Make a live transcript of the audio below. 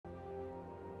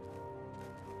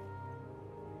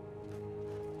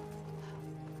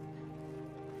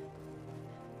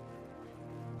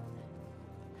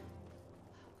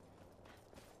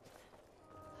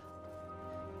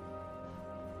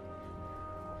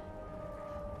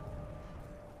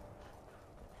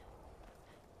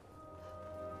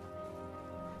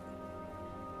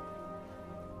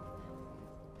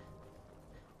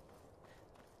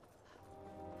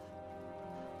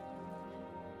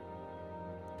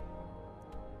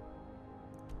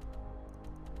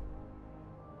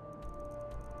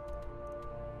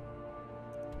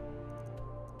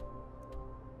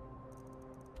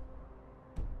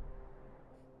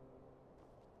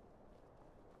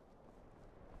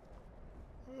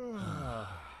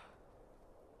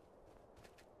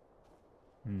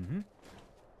Mm-hmm.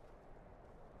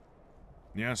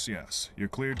 Yes, yes. You're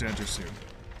cleared to enter soon.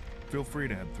 Feel free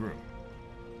to head through.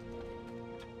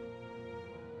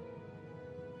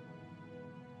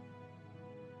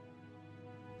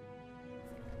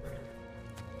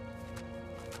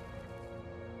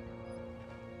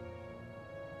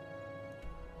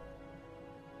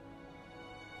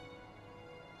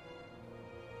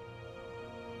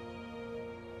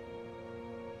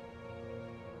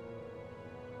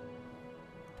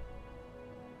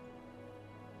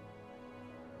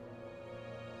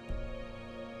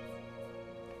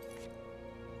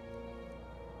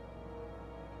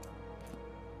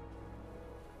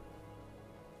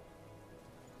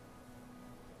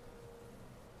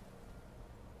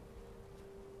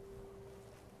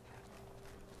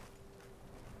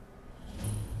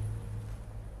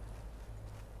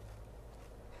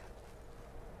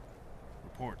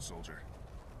 Report, soldier.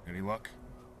 Any luck?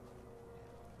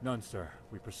 None, sir.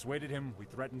 We persuaded him, we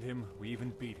threatened him, we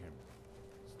even beat him.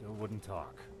 Still wouldn't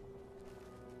talk.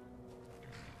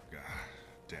 God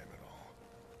damn it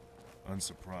all.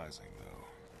 Unsurprising, though.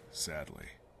 Sadly.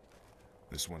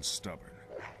 This one's stubborn.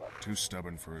 Too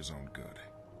stubborn for his own good.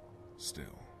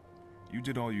 Still, you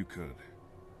did all you could,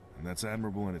 and that's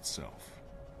admirable in itself.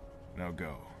 Now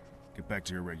go. Get back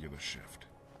to your regular shift.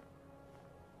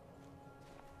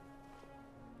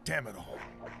 Damn it all.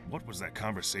 What was that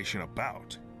conversation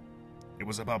about? It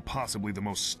was about possibly the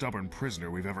most stubborn prisoner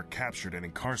we've ever captured and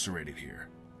incarcerated here.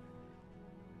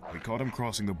 We caught him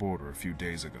crossing the border a few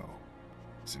days ago.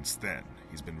 Since then,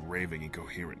 he's been raving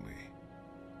incoherently.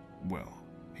 Well,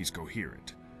 he's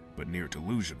coherent, but near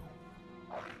delusional.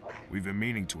 We've been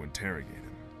meaning to interrogate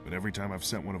him, but every time I've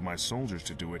sent one of my soldiers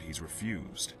to do it, he's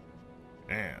refused.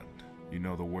 And, you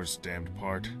know the worst damned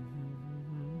part?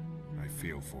 I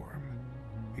feel for him.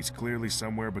 He's clearly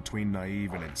somewhere between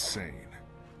naive and insane,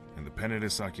 and the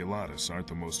Penitus Oculatus aren't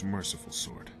the most merciful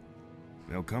sort.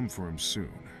 They'll come for him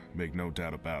soon, make no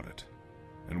doubt about it.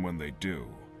 And when they do,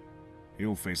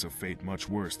 he'll face a fate much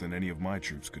worse than any of my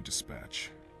troops could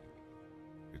dispatch.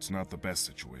 It's not the best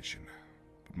situation,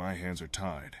 but my hands are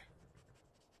tied.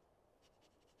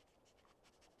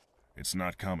 It's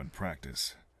not common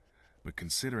practice, but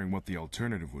considering what the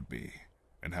alternative would be,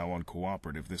 and how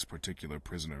uncooperative this particular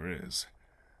prisoner is,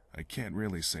 I can't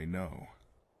really say no.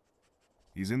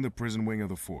 He's in the prison wing of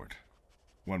the fort.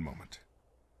 One moment.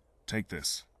 Take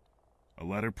this. A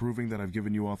letter proving that I've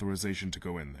given you authorization to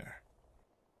go in there.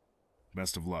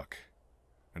 Best of luck,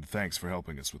 and thanks for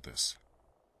helping us with this.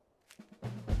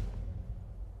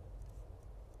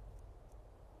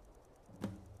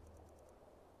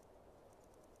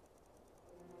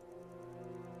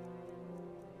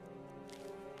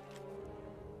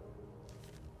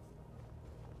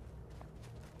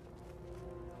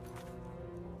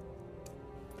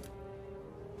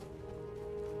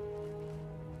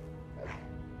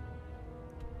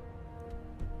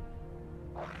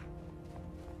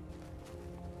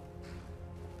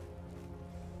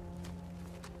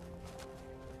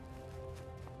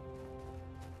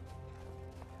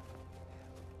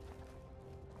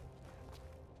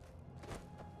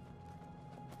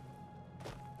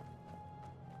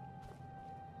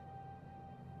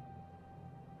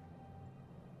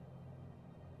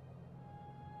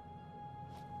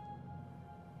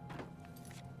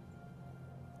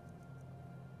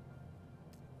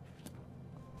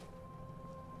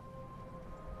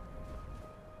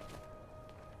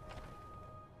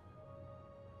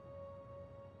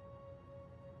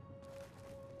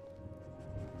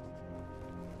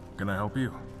 Can I help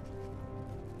you?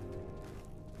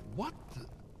 What the?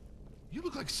 You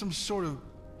look like some sort of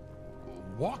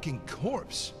walking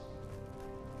corpse.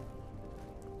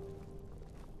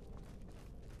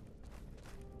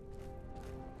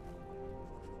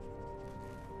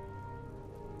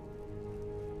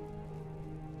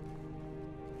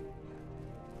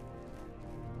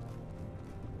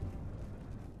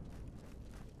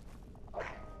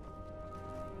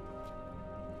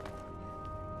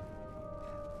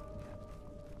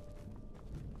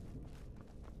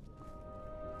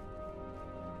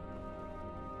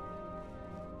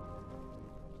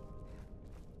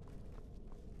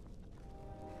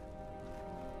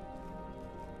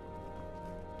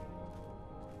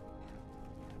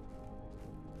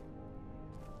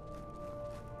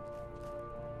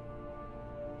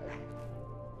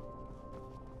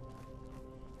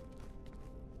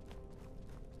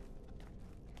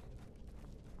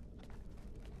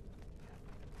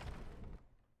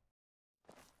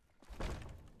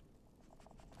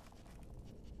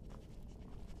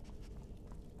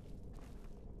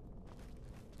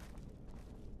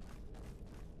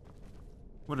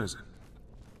 What is it?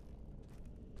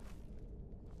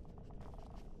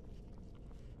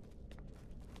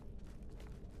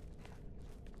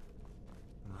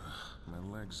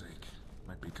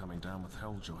 down with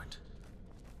Helljoint.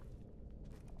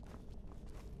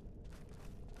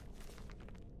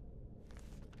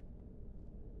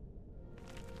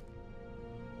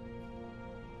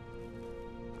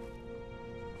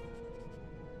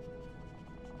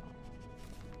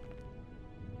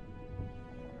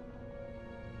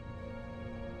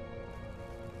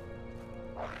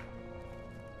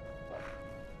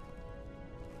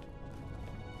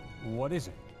 What is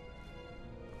it?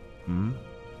 Hmm?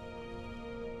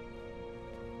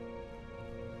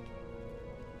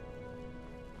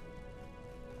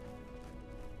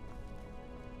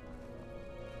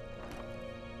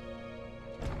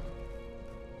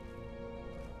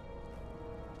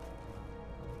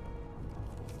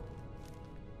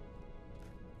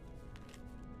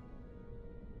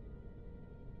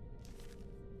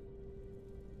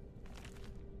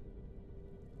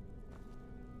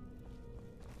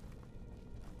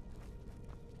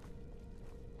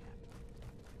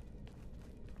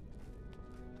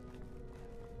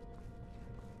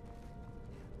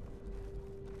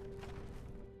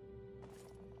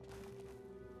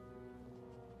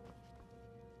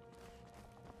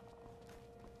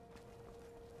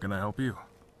 Can I help you?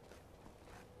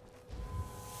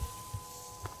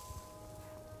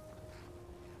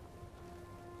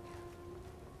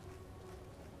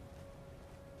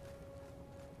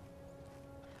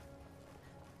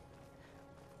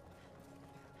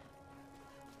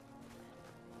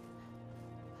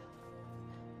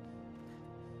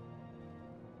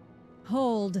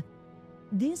 Hold.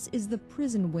 This is the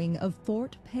prison wing of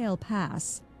Fort Pale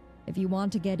Pass. If you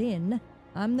want to get in,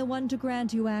 I'm the one to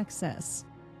grant you access.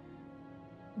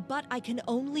 But I can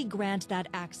only grant that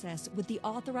access with the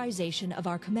authorization of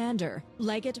our commander,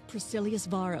 Legate Priscillius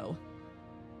Varro.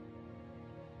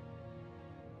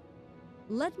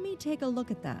 Let me take a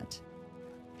look at that.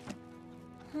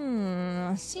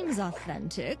 Seems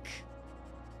authentic.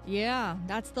 Yeah,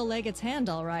 that's the Legate's hand,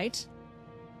 all right.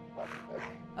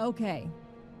 Okay.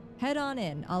 Head on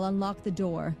in, I'll unlock the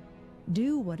door.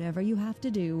 Do whatever you have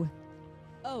to do.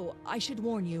 Oh, I should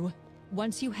warn you.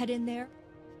 Once you head in there,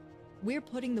 we're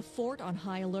putting the fort on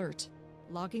high alert,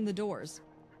 locking the doors.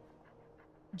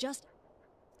 Just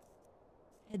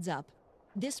heads up,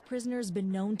 this prisoner's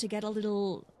been known to get a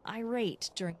little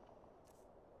irate during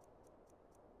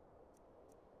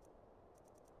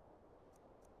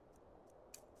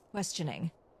questioning.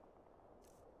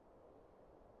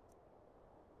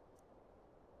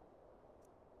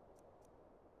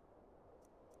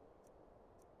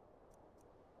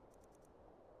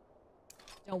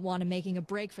 Don't want him making a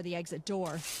break for the exit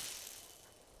door.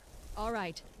 All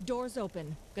right, door's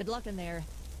open. Good luck in there.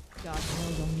 God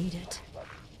knows you'll need it.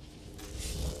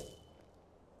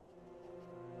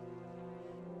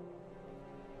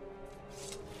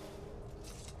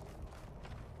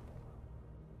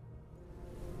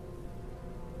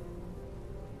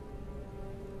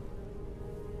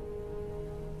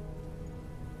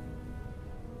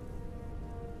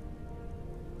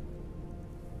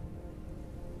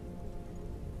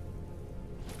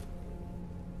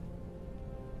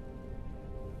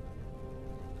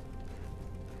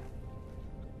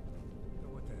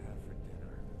 What to have for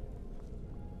dinner?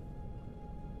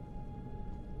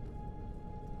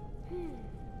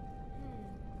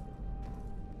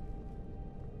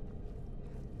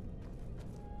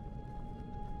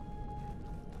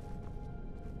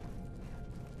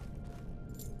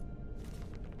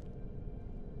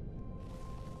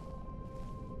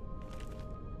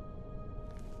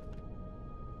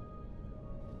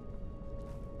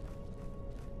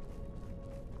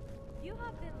 You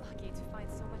have been lucky to find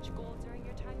so much gold during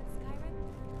your time in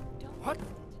Skyrim. Don't What? waste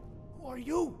it. Who are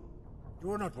you?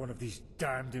 You're not one of these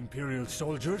damned Imperial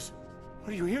soldiers.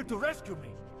 Are you here to rescue me?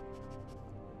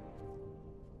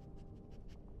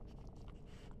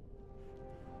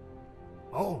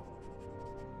 Oh.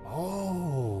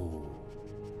 Oh.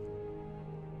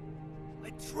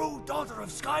 A true daughter of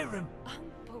Skyrim.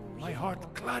 Unbelievable. My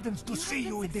heart gladdens to You see have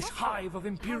you been in this successful. hive of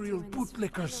Imperial Helljourn's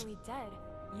bootlickers. finally dead.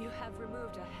 You have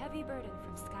removed a heavy burden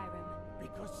from Skyrim.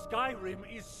 Because Skyrim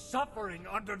is suffering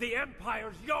under the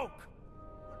Empire's yoke.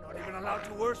 We're not even allowed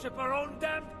to worship our own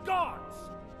damned gods.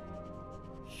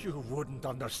 You wouldn't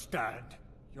understand.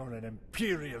 You're an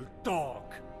Imperial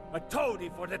dog. A toady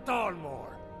for the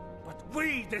Thalmor. But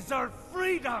we deserve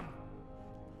freedom!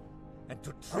 And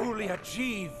to truly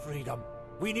achieve freedom,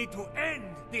 we need to end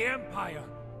the Empire.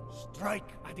 Strike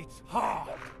at its heart.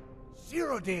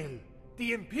 Cyrodiil,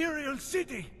 the Imperial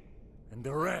city. And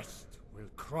the rest will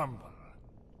crumble.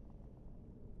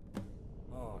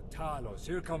 Oh, Talos,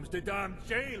 here comes the damn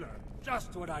jailer.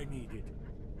 Just what I needed.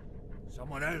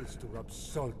 Someone else to rub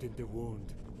salt in the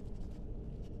wound.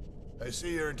 I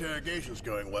see your interrogation's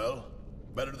going well.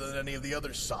 Better than any of the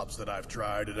other sops that I've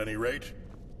tried, at any rate.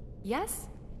 Yes?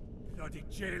 Bloody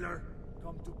jailer,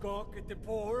 come to gawk at the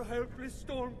poor, helpless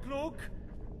Stormcloak?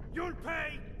 You'll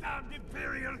pay, damned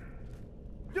Imperial!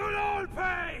 You'll all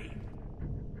pay!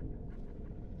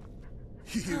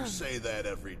 You say that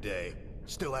every day.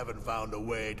 Still haven't found a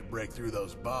way to break through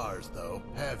those bars, though,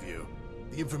 have you?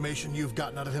 The information you've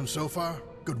gotten out of him so far?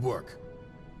 Good work.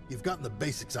 You've gotten the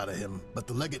basics out of him, but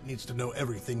the Legate needs to know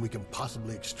everything we can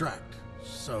possibly extract.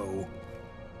 So...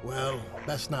 well,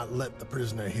 best not let the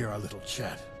prisoner hear our little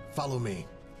chat. Follow me.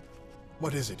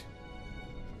 What is it?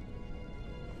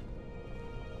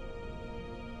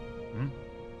 You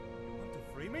want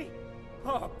to free me?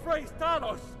 Oh, praise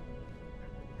Talos!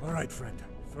 Alright, friend.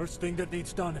 First thing that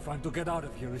needs done if I'm to get out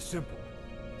of here is simple.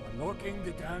 Unlocking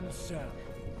the damn cell.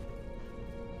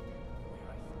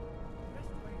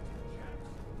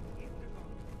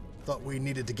 Thought we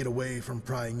needed to get away from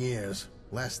prying ears.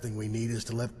 Last thing we need is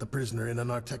to let the prisoner in on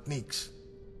our techniques.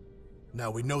 Now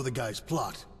we know the guy's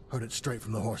plot. Heard it straight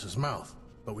from the horse's mouth.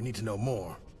 But we need to know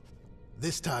more.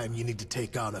 This time you need to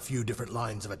take on a few different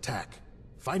lines of attack.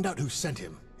 Find out who sent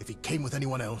him, if he came with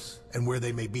anyone else, and where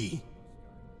they may be.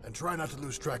 And try not to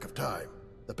lose track of time.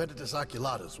 The Pentatus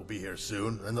Oculatus will be here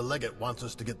soon, and the Legate wants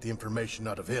us to get the information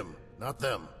out of him, not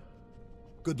them.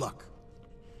 Good luck.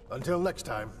 Until next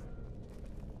time.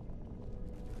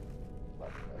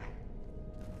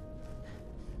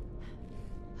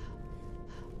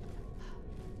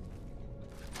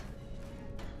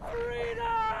 Freedom!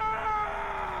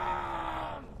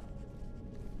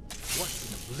 What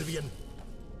in oblivion?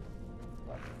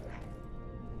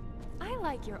 I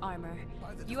like your armor.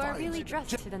 By the You are divines, really dressed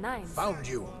to the nines. Found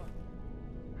you.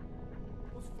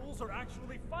 Those fools are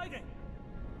actually fighting!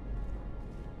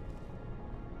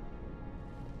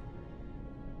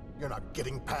 You're not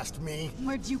getting past me.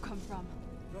 Where'd you come from?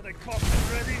 Are they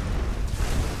coffin ready?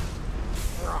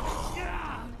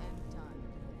 Yeah!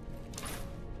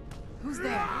 Who's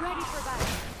there? Ready for battle.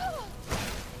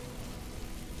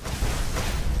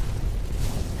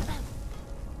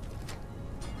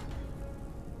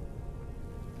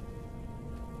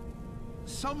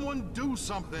 Someone do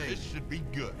something! This should be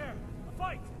good. There, a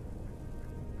fight!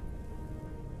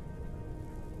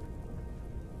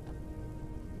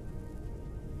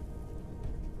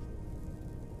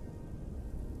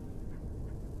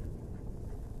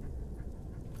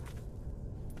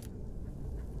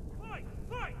 Fight!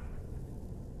 Fight!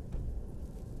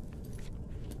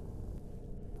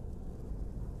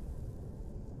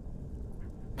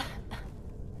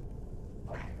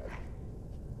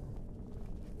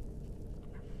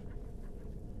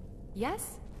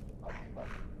 Yes?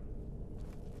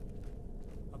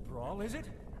 A brawl, is it?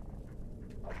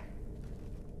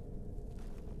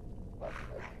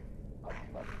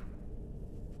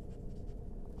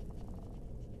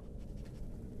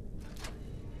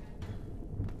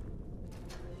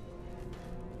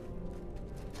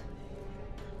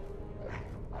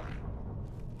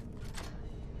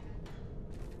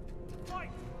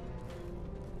 Fight!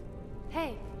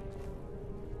 Hey,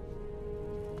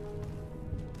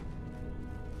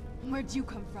 Where'd you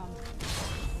come from?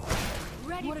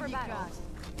 ready What for have you battle. got?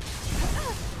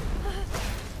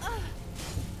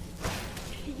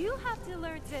 You have to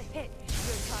learn to hit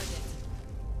your target.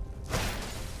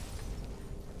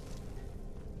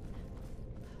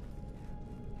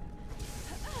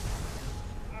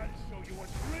 I'll show you what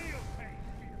real pain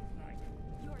feels like.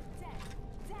 You're dead.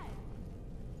 Dead.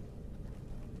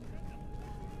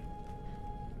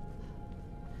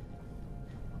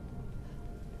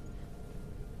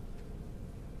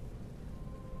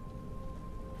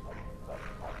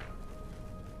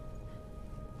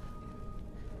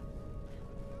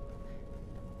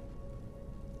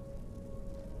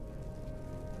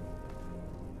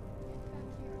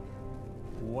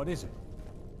 What is it?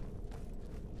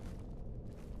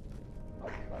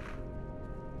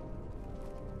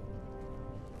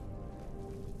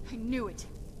 I knew it.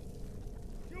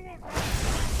 You won't.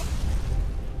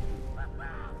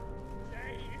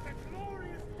 Today is a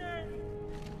glorious day.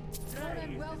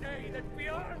 Today is the day that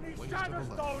beyond these Waste of a life.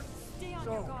 Shadowstones. Stay on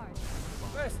So- your guard.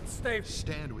 Best stay.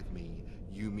 Stand with me.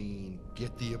 You mean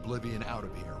get the Oblivion out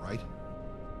of here, right?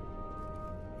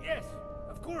 Yes,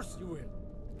 of course you will.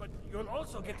 But you'll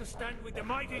also get to stand with the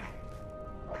mighty.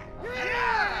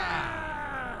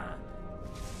 Yeah!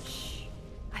 Shh.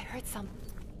 I heard some.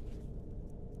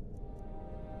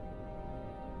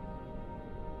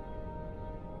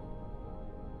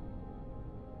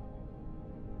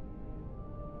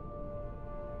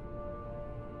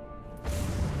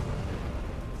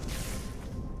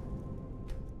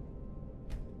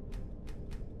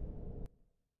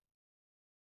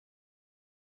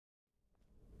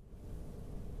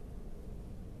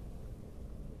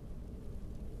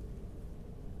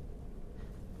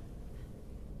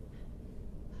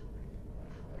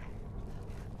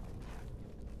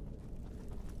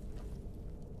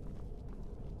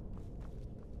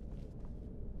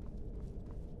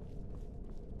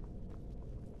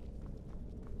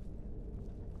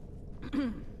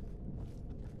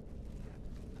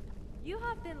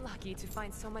 You've been lucky to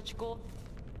find so much gold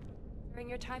during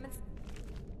your time in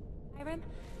Skyrim.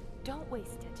 Don't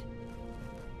waste it.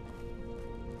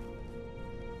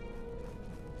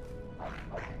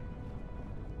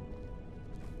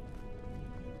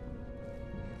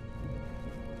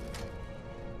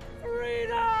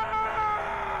 Freedom!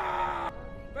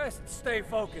 Best stay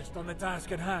focused on the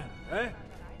task at hand, eh?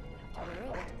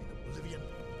 Oblivion.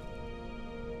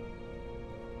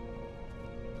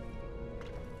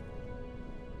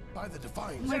 By the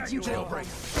Defiance. Where'd you go? Jailbreak.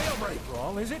 Jailbreak.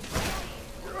 Wrong, is it?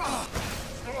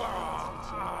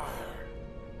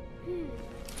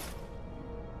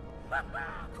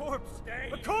 Corpse Day!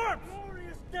 A corpse!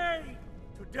 Glorious day!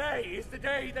 Today is the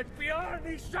day that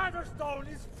Bjarni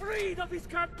Shatterstone is freed of his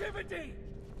captivity!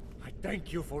 I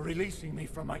thank you for releasing me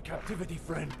from my captivity,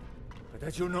 friend. But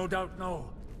as you no doubt know,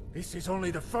 this is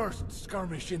only the first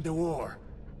skirmish in the war.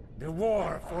 The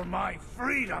war for my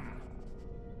freedom!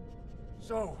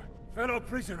 So, fellow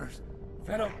prisoners,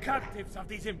 fellow captives of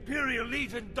these Imperial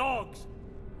Legion dogs,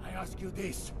 I ask you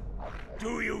this.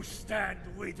 Do you stand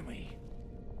with me?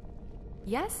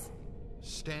 Yes?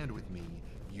 Stand with me,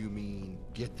 you mean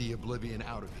get the Oblivion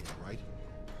out of here, right?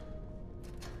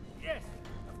 Yes,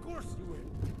 of course you will.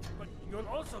 But you'll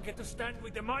also get to stand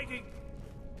with the mighty...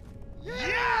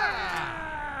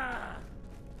 Yeah!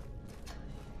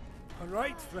 All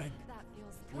right, friend. That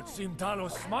feels Would good. seem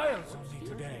Talos smiles on me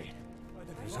today.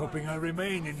 I was hoping I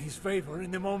remain in his favor in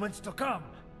the moments to come.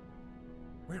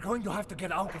 We're going to have to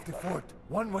get out of the fort,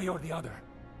 one way or the other.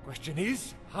 Question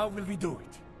is, how will we do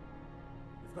it?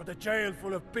 We've got a jail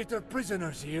full of bitter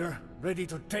prisoners here, ready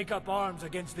to take up arms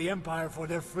against the Empire for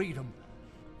their freedom.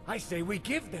 I say we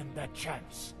give them that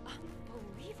chance.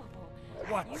 Unbelievable.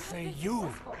 What You have say been you?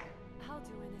 successful.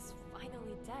 Alduin is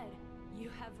finally dead. You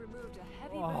have removed a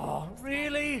heavy burden Oh, from his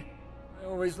really? I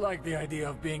always liked the idea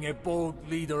of being a bold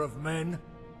leader of men.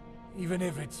 Even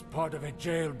if it's part of a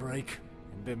jailbreak,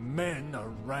 and the men are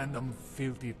random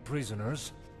filthy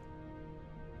prisoners.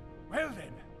 Well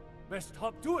then, best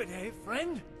hop to it, eh,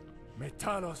 friend? May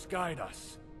Talos guide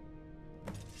us.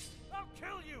 I'll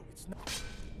kill you! It's not...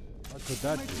 What could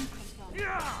that be?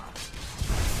 Yeah!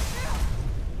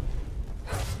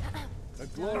 A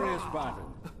glorious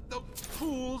battle. The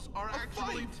fools are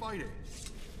actually fighting.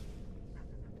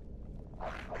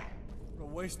 A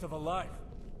waste of a life.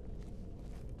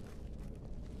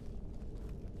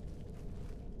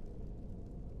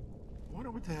 I wonder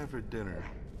what to have for dinner.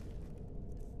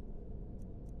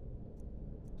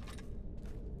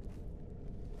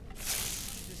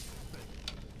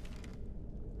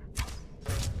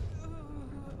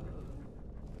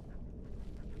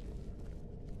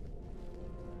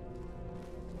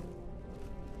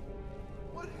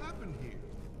 What happened here?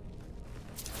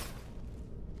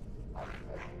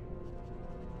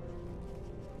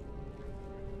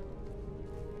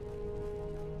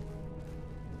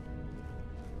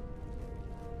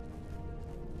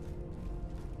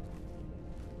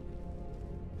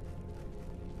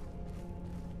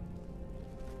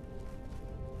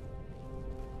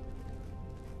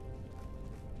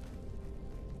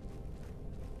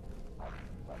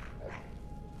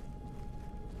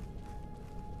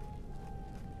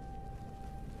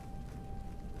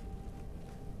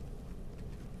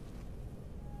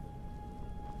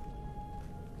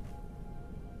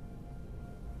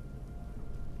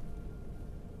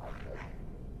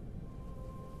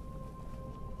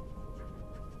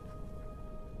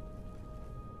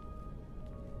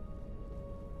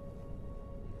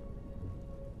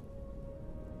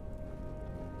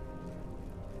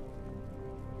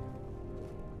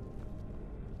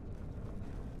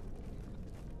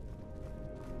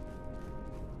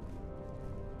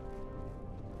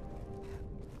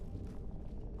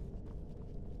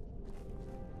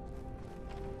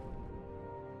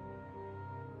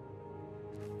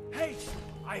 Hey!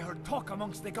 I heard talk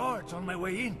amongst the guards on my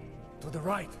way in. To the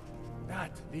right.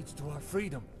 That leads to our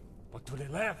freedom. But to the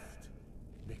left,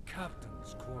 the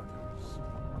captain's quarters.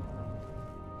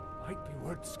 Might be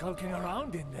worth skulking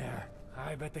around in there.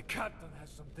 I bet the captain has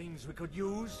some things we could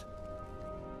use.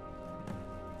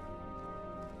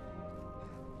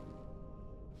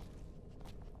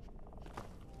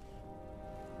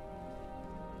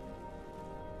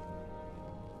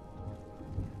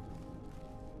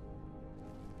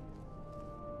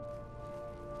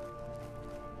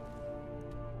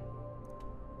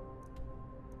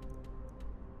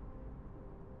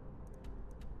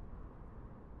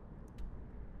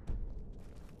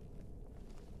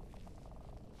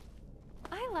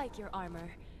 I like your armor.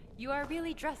 You are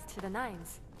really dressed to the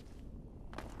nines.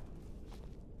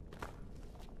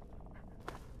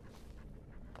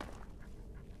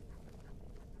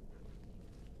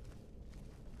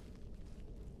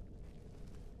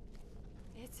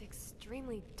 It's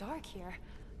extremely dark here.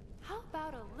 How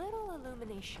about a little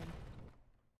illumination?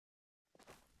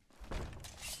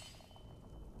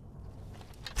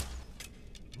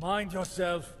 Mind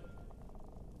yourself.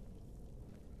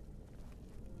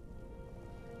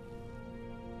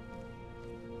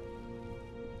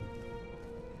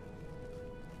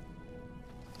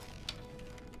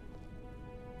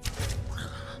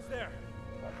 Who's there?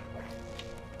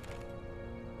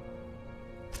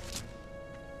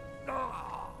 Ah!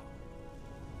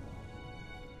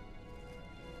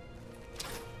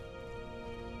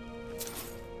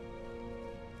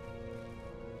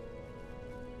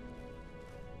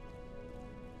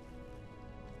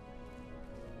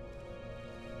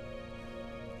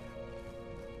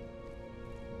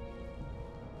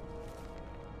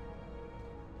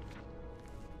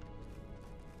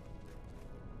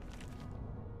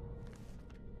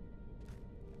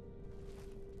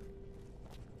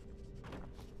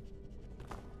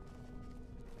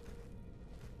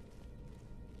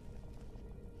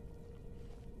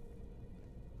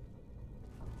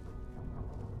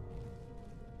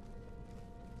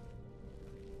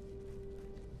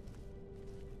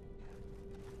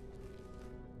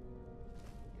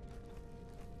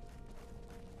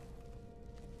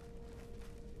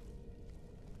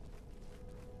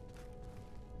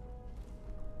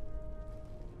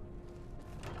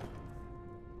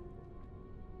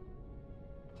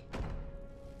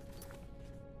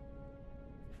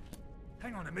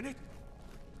 Hang on a minute.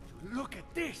 Look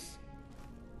at this!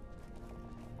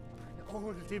 An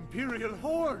old Imperial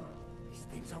horn! These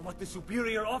things are what the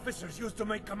superior officers use to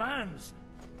make commands.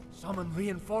 Summon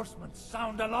reinforcements,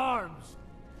 sound alarms.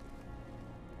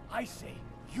 I say,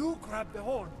 you grab the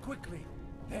horn quickly.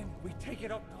 Then we take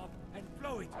it up top and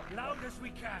blow it loud as we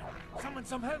can. Summon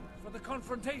some help for the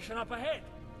confrontation up ahead.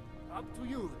 Up to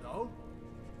you, though.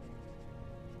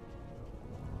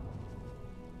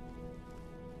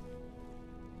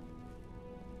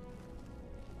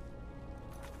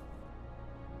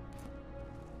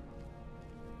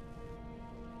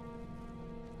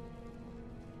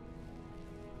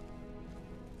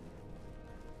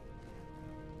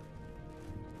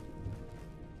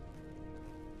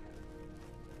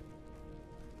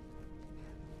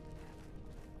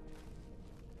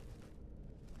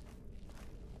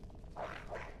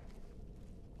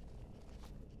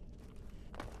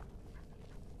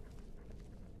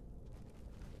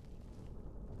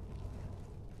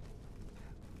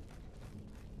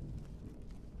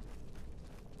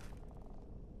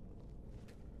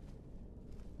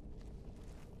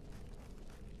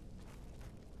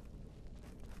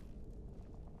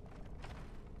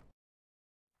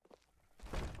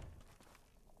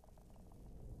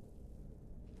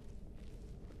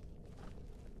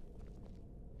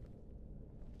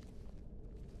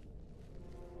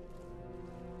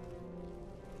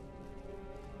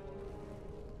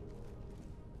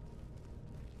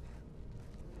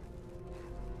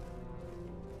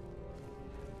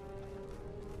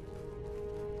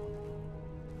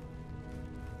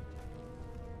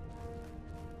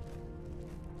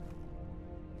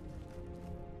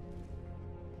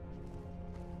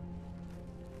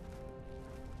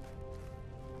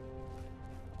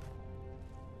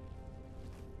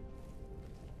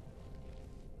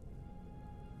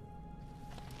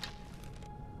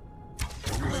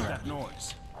 That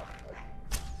noise.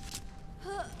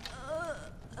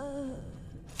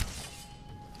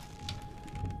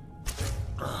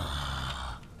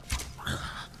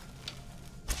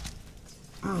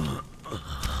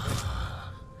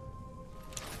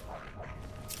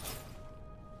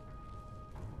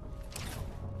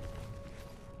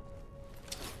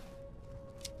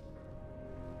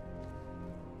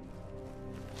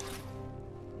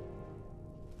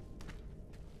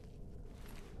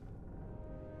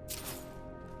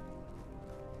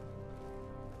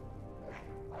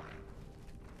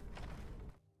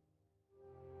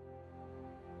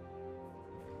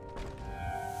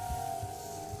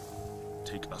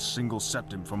 Take a single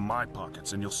septim from my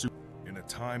pockets and you'll soon... In a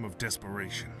time of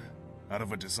desperation, out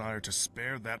of a desire to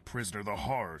spare that prisoner the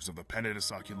horrors of the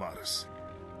Penitus Oculatus,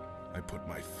 I put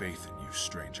my faith in you,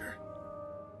 stranger.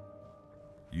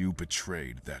 You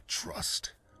betrayed that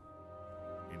trust.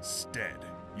 Instead,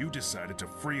 you decided to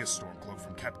free a Stormcloak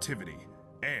from captivity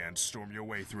and storm your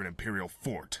way through an Imperial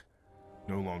fort.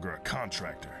 No longer a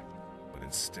contractor, but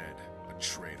instead a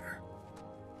traitor.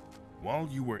 While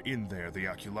you were in there, the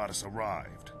Oculatus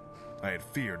arrived. I had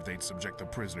feared they'd subject the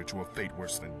prisoner to a fate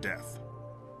worse than death.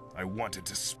 I wanted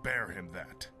to spare him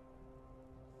that.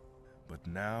 But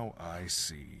now I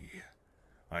see.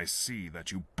 I see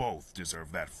that you both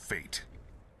deserve that fate.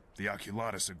 The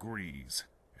Oculatus agrees,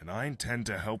 and I intend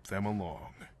to help them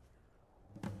along.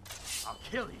 I'll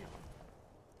kill you.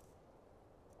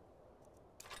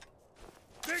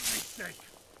 Big mistake.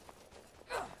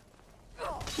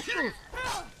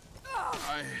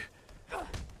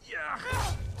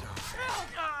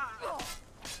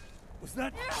 Was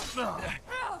that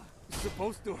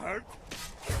supposed to hurt?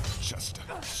 Just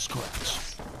a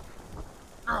scratch.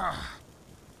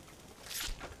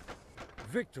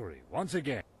 Victory, once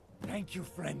again. Thank you,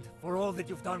 friend, for all that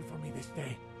you've done for me this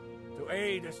day. To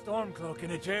aid a Stormcloak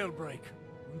in a jailbreak.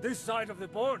 On this side of the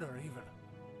border, even.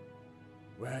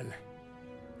 Well,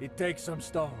 it takes some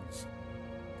stones.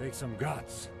 Takes some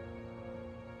guts.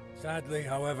 Sadly,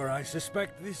 however, I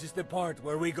suspect this is the part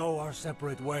where we go our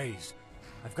separate ways.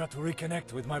 I've got to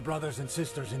reconnect with my brothers and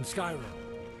sisters in Skyrim.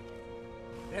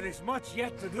 There is much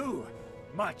yet to do.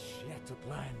 Much yet to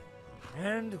plan.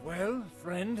 And, well,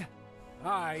 friend,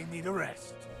 I need a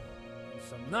rest.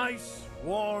 Some nice,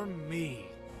 warm mead.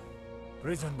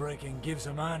 Prison breaking gives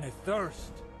a man a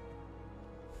thirst.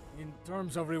 In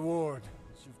terms of reward,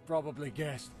 as you've probably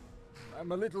guessed,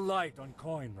 I'm a little light on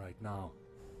coin right now.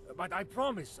 But I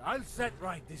promise I'll set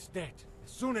right this debt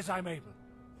as soon as I'm able.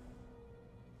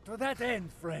 To that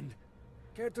end, friend,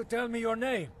 care to tell me your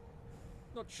name?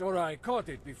 Not sure I caught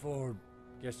it before.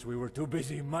 Guess we were too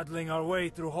busy muddling our way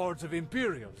through hordes of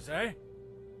Imperials, eh?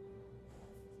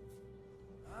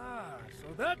 Ah,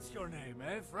 so that's your name,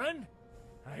 eh, friend?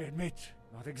 I admit,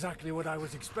 not exactly what I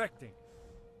was expecting.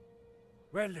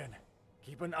 Well then,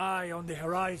 keep an eye on the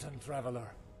horizon,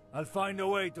 traveler. I'll find a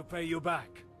way to pay you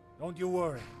back. Don't you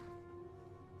worry.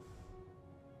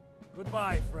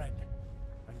 Goodbye, friend,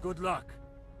 and good luck.